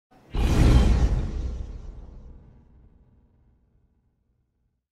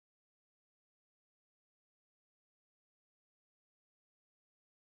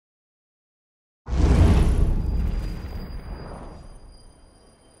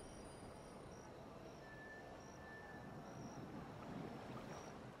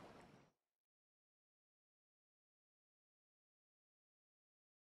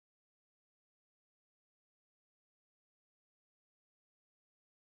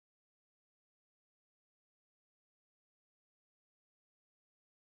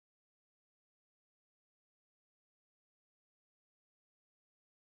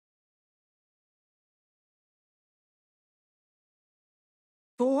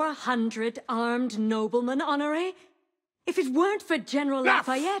400 armed noblemen, Honoré? If it weren't for General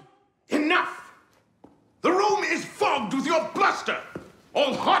Lafayette... Enough! The room is fogged with your bluster!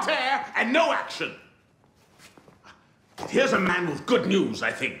 All hot air and no action! Here's a man with good news,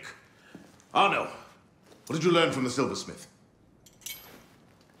 I think. Arno, what did you learn from the silversmith?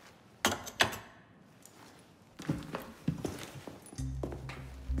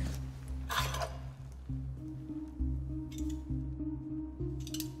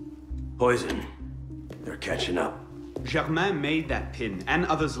 Poison. They're catching up. Germain made that pin, and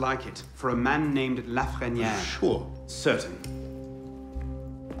others like it, for a man named Lafreniere. Sure. Certain.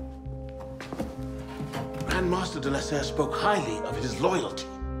 Grandmaster de la Serre spoke highly of his loyalty.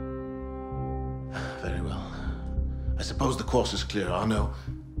 Very well. I suppose the course is clear, Arno.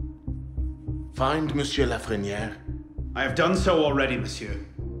 Find Monsieur Lafreniere. I have done so already, monsieur.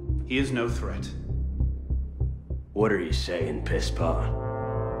 He is no threat. What are you saying, Pisspah?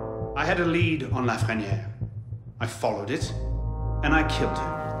 I had a lead on Lafreniere. I followed it, and I killed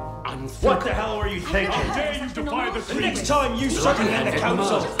him. What the hell were you thinking? How dare you defy the The queen? next time you circumvent the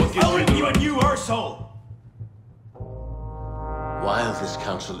council, I'll ring you a new arsehole! While this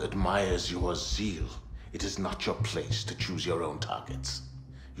council admires your zeal, it is not your place to choose your own targets.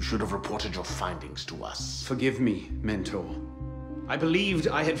 You should have reported your findings to us. Forgive me, Mentor. I believed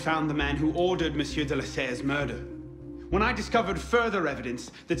I had found the man who ordered Monsieur de la Serre's murder. When I discovered further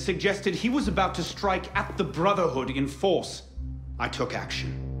evidence that suggested he was about to strike at the Brotherhood in force, I took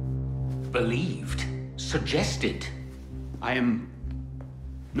action. Believed? Suggested? I am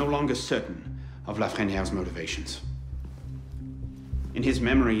no longer certain of Lafreniere's motivations. In his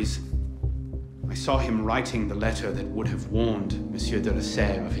memories, I saw him writing the letter that would have warned Monsieur de la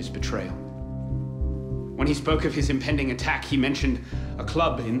Serre of his betrayal. When he spoke of his impending attack, he mentioned a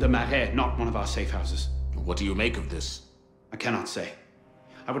club in the Marais, not one of our safe houses. What do you make of this? I cannot say.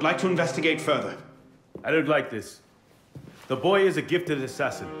 I would like to investigate further. I don't like this. The boy is a gifted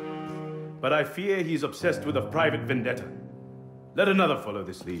assassin, but I fear he's obsessed with a private vendetta. Let another follow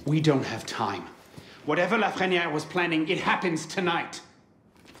this lead. We don't have time. Whatever Lafreniere was planning, it happens tonight.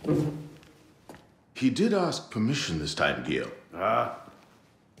 He did ask permission this time, Guillaume. Ah.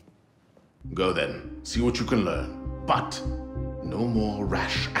 Go then. See what you can learn. But no more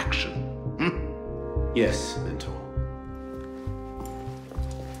rash action. Yes, Mentor.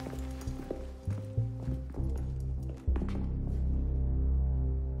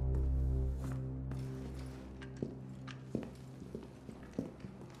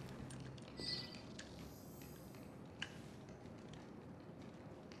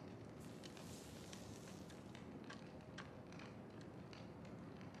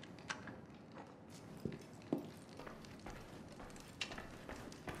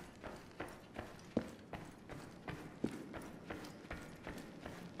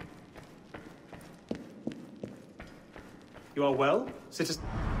 You are well, citizen?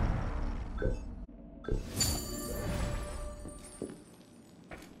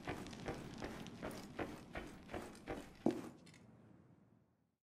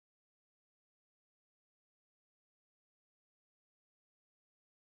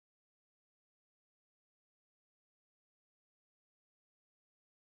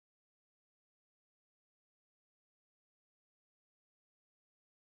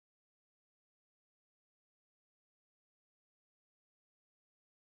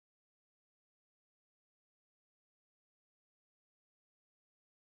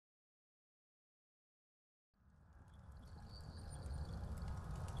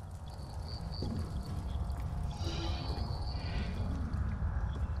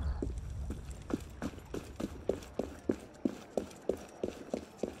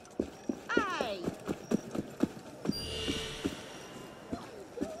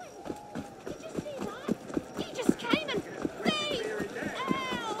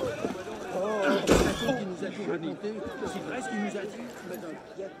 C'est vrai ce qu'il nous a dit, tu mets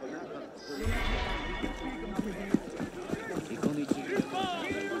un piètre et qu'en est-il?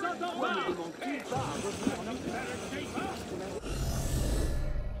 Pourquoi ne demande-t-il pas à revenir en Afrique?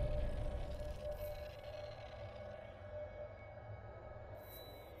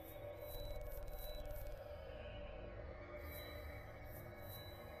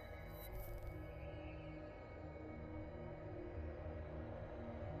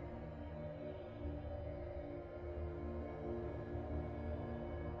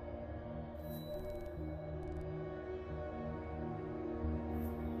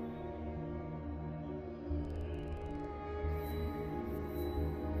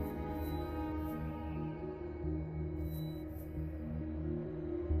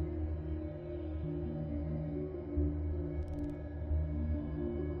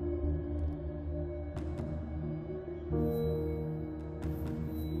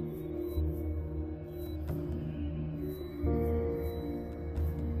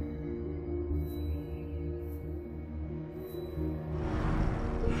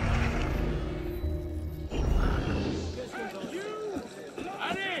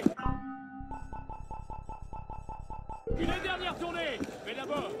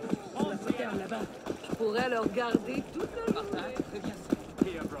 pourrais le regarder toute la journée.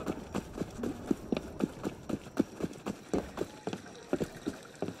 Here, brother.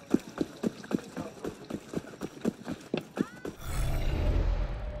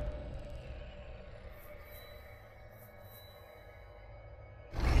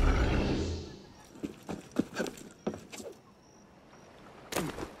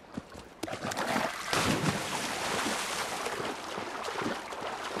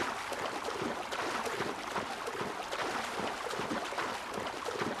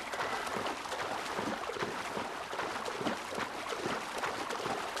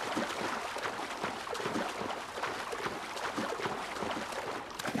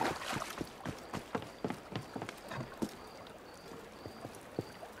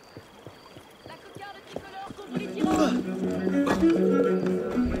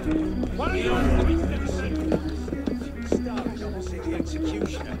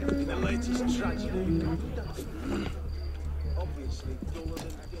 Executioner in the latest tragedy. Obviously, duller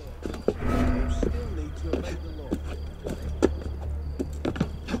than dead. You still need to obey the law.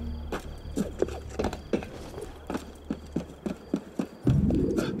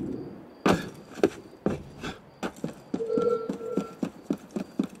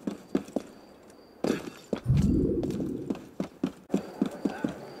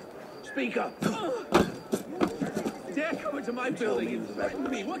 Speak up. Dare come into my building and threaten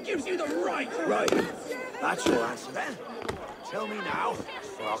me? What gives you the right? Right. That's your answer then. Tell me now,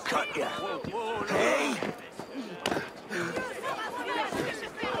 or I'll cut you. Hey!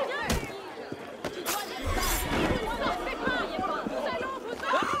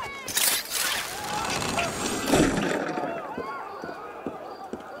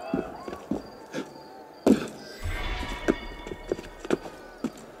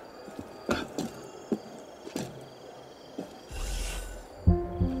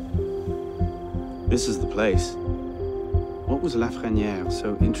 This is the place. What was Lafrenière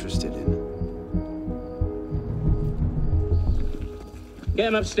so interested in? Get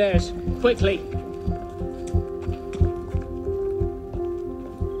him upstairs, quickly.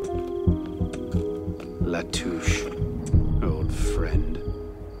 Latouche, old friend.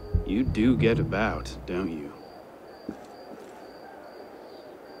 You do get about, don't you?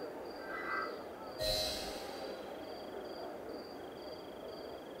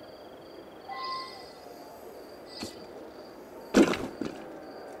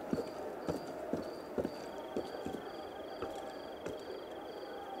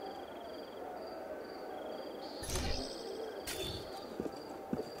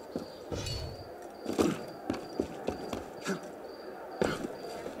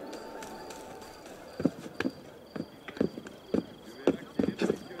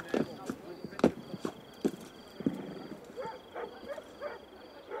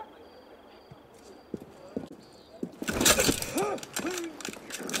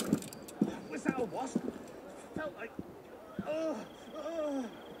 Was that a wasp? Felt like...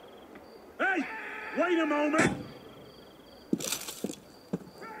 Hey! Wait a moment!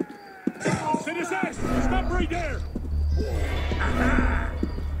 Citizens! Stop right there!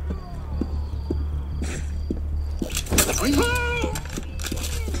 You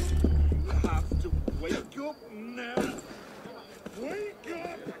have to wake up now! Wake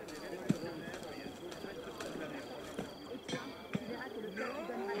up!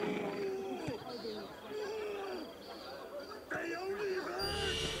 They only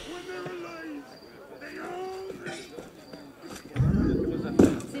hurt when they're alive. They only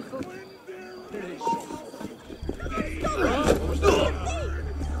C'est faux.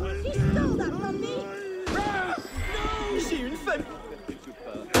 C'est une femme.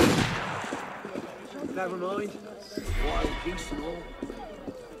 Never mind. Wild geese and all.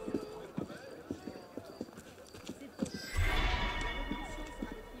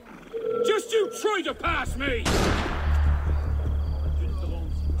 Just you try to pass me!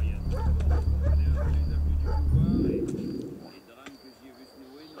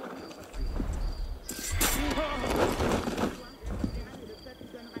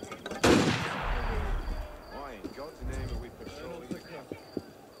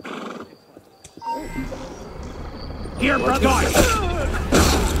 Here, brother!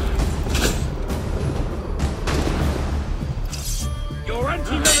 Your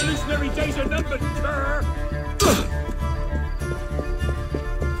anti-revolutionary days are numbered, sir!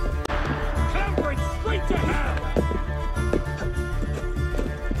 Clambering straight to hell!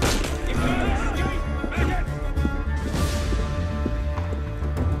 If you escape, maggot!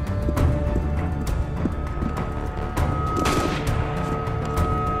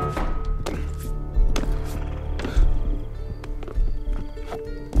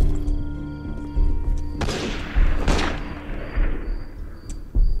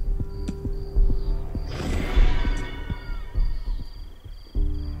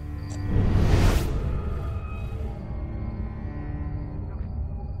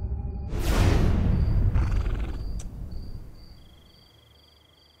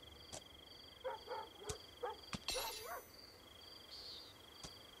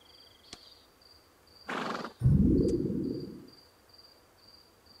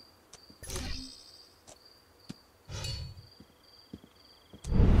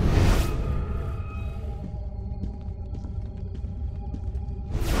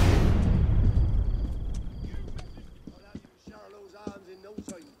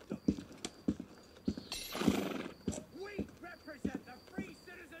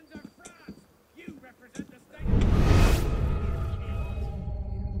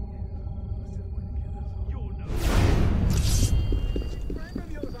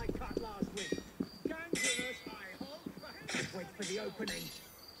 opening.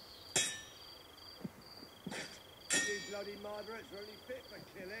 These bloody moderates are only fit for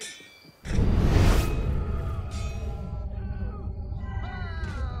killing.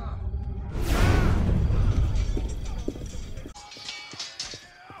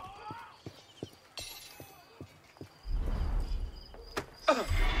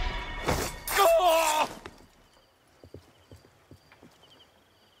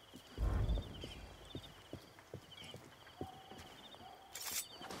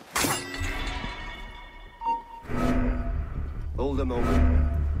 Hold a moment.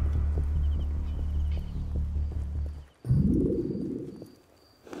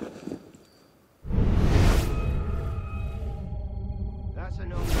 That's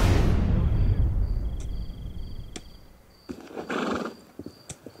enough.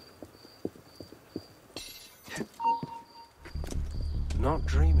 Not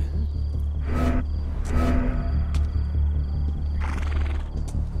dreaming.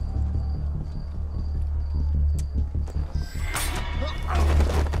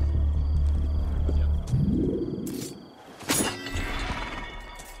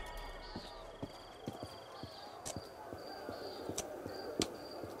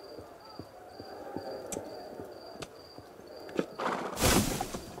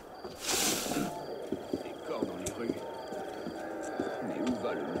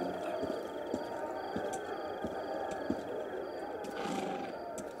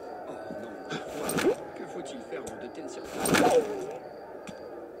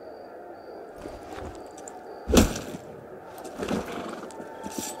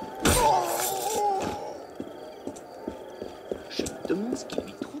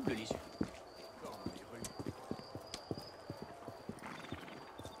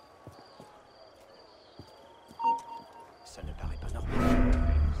 Ça ne paraît pas normal.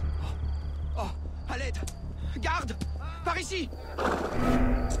 Oh, à l'aide! Garde! Par ici!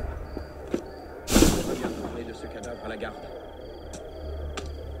 J'aimerais bien parler de ce cadavre à la garde.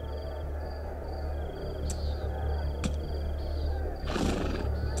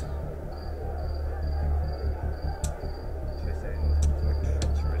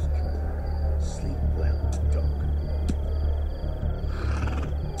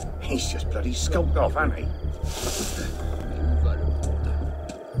 He's just bloody skulked off, hasn't he?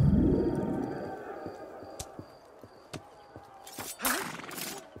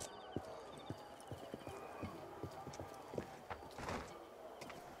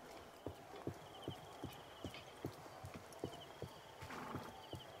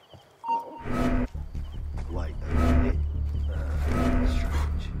 Wait a minute.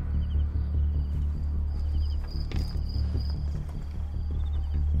 Strange.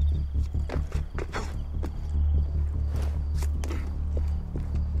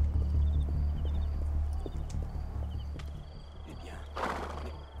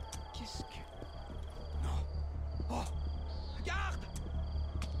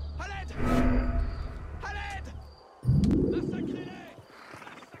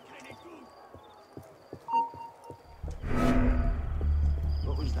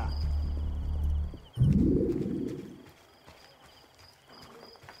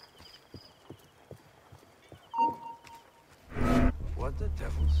 What the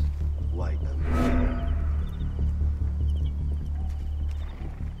devils? Wait a minute.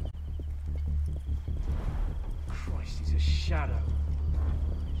 Christ, he's a shadow.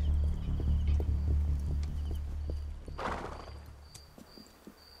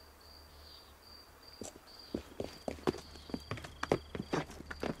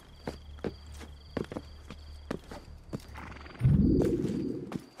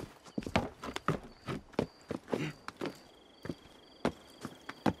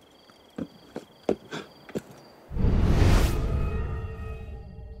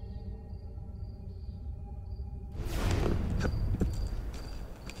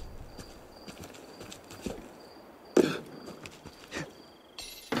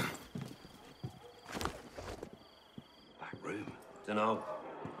 Dunno.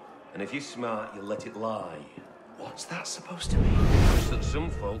 And if you're smart, you'll let it lie. What's that supposed to mean? Just that some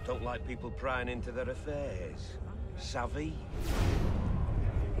folk don't like people prying into their affairs. Savvy?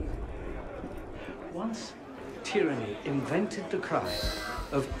 Once, tyranny invented the cry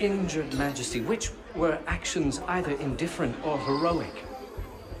of injured majesty, which were actions either indifferent or heroic.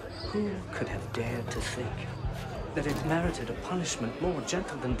 Who could have dared to think that it merited a punishment more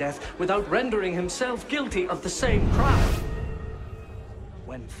gentle than death without rendering himself guilty of the same crime?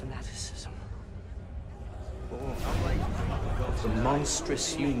 When fanaticism, born of the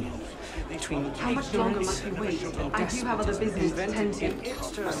monstrous union between How much longer must we wait? I do have other business to tend to.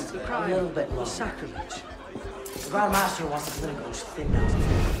 a little bit longer. Sacrilege. Grand Master wants the politicals thinned out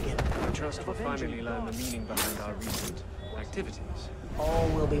before we begin. I trust we'll finally learn the meaning behind our recent activities. All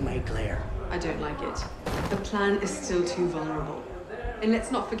will be made clear. I don't like it. The plan is still too vulnerable. And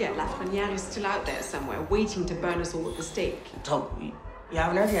let's not forget, Lafreniere is still out there somewhere, waiting to burn us all at the stake. So, you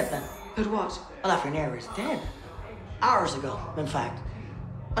haven't heard yet, then? But what? Lafreniere is dead. Hours ago, in fact.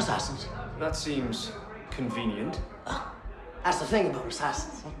 Assassins. That seems convenient. That's the thing about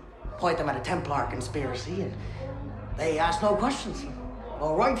assassins. Point them at a Templar conspiracy, and they ask no questions.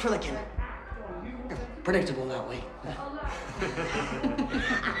 All right for the killing. Predictable that way.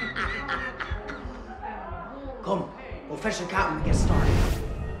 Come, we'll fetch the captain and get started.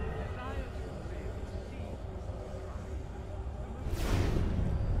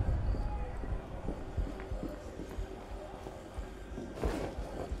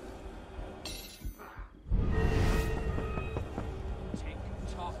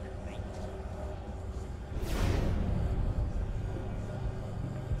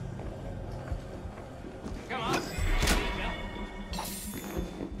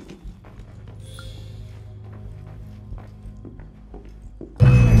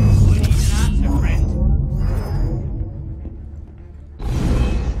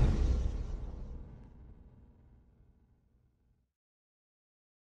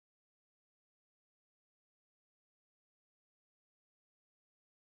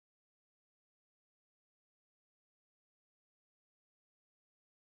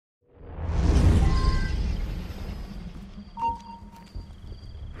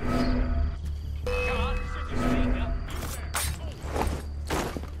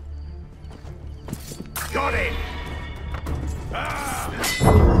 Got it!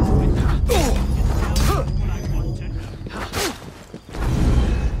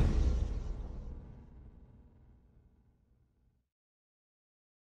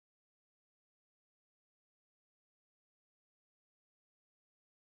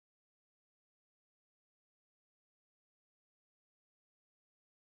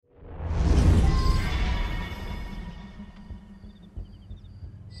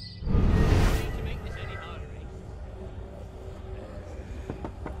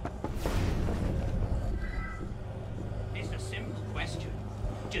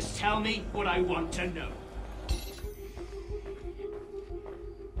 Just tell me what I want to know.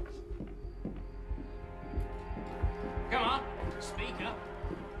 Come on, speak up.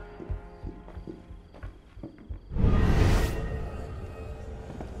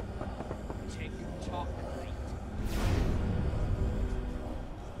 Tick-tock.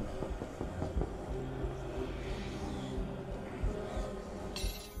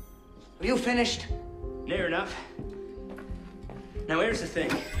 Are you finished? Near enough. Now here's the thing.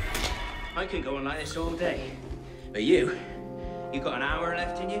 I could go on like this all day. But you got an hour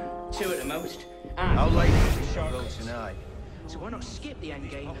left in you? 2 at the most. And How late is the show tonight? so why not skip the end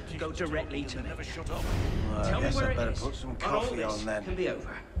game and go directly to me? Never shut up. Well, Tell I me guess where I it better is, put some and all coffee this on then. can be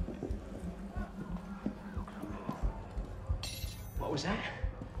over. What was that?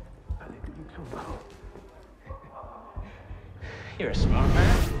 You're a smart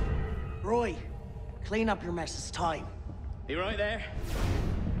man. Roy, clean up your mess. It's time. Be right there.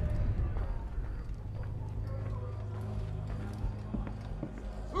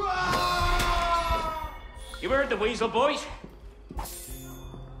 You heard the weasel, boys?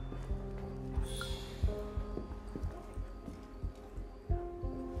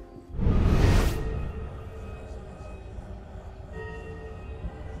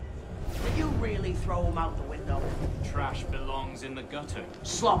 Did you really throw him out the window? Trash belongs in the gutter.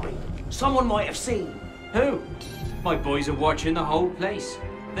 Sloppy. Someone might have seen. Who? My boys are watching the whole place.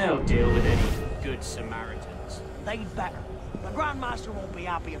 They'll deal with any good Samaritans. They'd better. The Grand Master won't be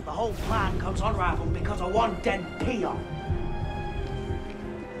happy if the whole plan comes unraveled because of one dead peon.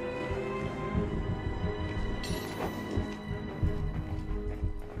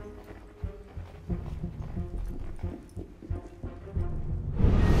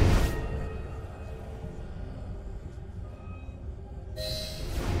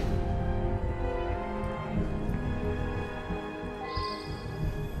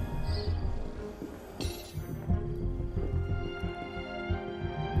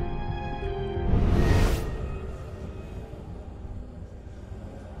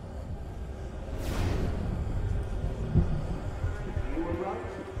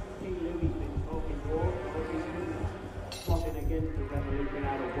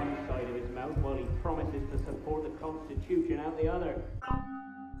 Constitution out the other.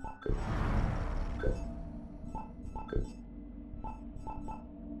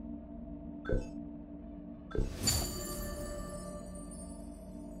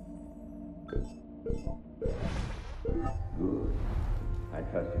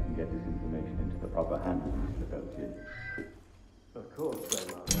 trust you can get this information into the proper hands, Mr. Beltier. Of course,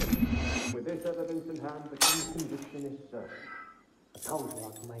 Grandmaster. With this evidence in hand, the king's conviction is certain. I told you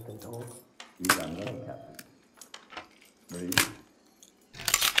not to make him talk. You done well, Captain. Read.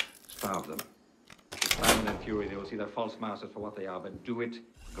 Starve them. With famine and fury, they will see their false masters for what they are, but do it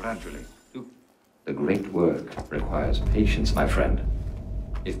gradually. The great work requires patience, my friend.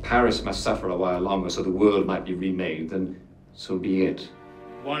 If Paris must suffer a while longer so the world might be remade, then so be it.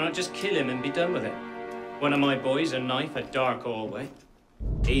 Why not just kill him and be done with it? One of my boys, a knife, a dark hallway.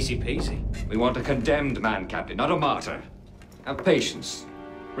 Easy peasy. We want a condemned man, Captain, not a martyr. Have patience.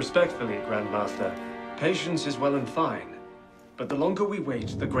 Respectfully, Grandmaster, patience is well and fine. But the longer we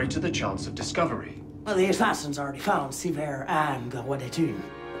wait, the greater the chance of discovery. Well, the assassins already found Sivert and Wadetu.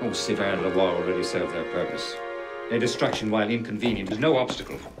 Oh, Sivert and Leroy already served their purpose. Their destruction, while inconvenient, is no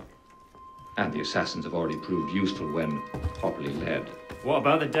obstacle. And the assassins have already proved useful when properly led. What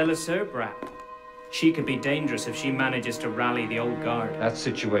about the Delasser brat? She could be dangerous if she manages to rally the old guard. That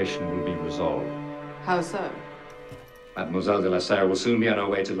situation will be resolved. How so? Mademoiselle de la Serre will soon be on her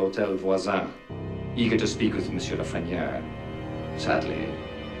way to l'Hôtel Voisin, eager to speak with Monsieur Lafrenière. Sadly,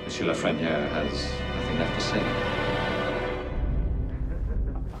 Monsieur Lafrenière has nothing left to say.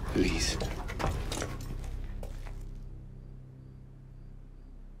 Please.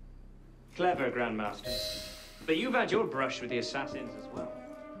 Clever, Grandmaster. But you've had your brush with the assassins as well.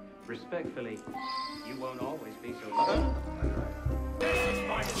 Respectfully, you won't always be so lucky.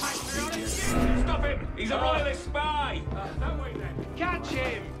 Stop him! He's a royalist spy! That way then. Catch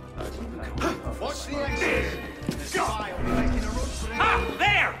him! What's the exit? Spy will be making a run for it. Ah!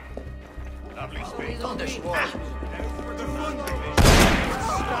 There! Lovely speed. He's on the shore. The front division.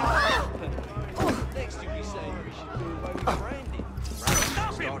 Next thing we say, we should do away with branding.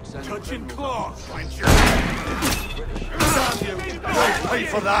 Stop him! Touching claws, won't you? Don't pay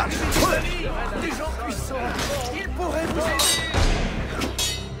for that! Des gens puissants, ils pourraient vous aider.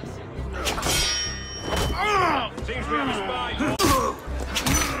 Seems we have a spy.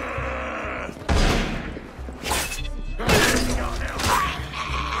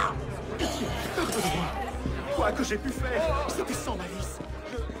 Quoi que j'ai pu faire? C'était sans malice.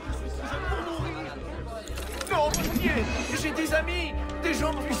 Je suis jeune pour mourir. Non, Mounier, j'ai des amis, des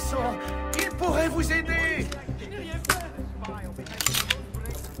gens puissants. Ils pourraient vous aider.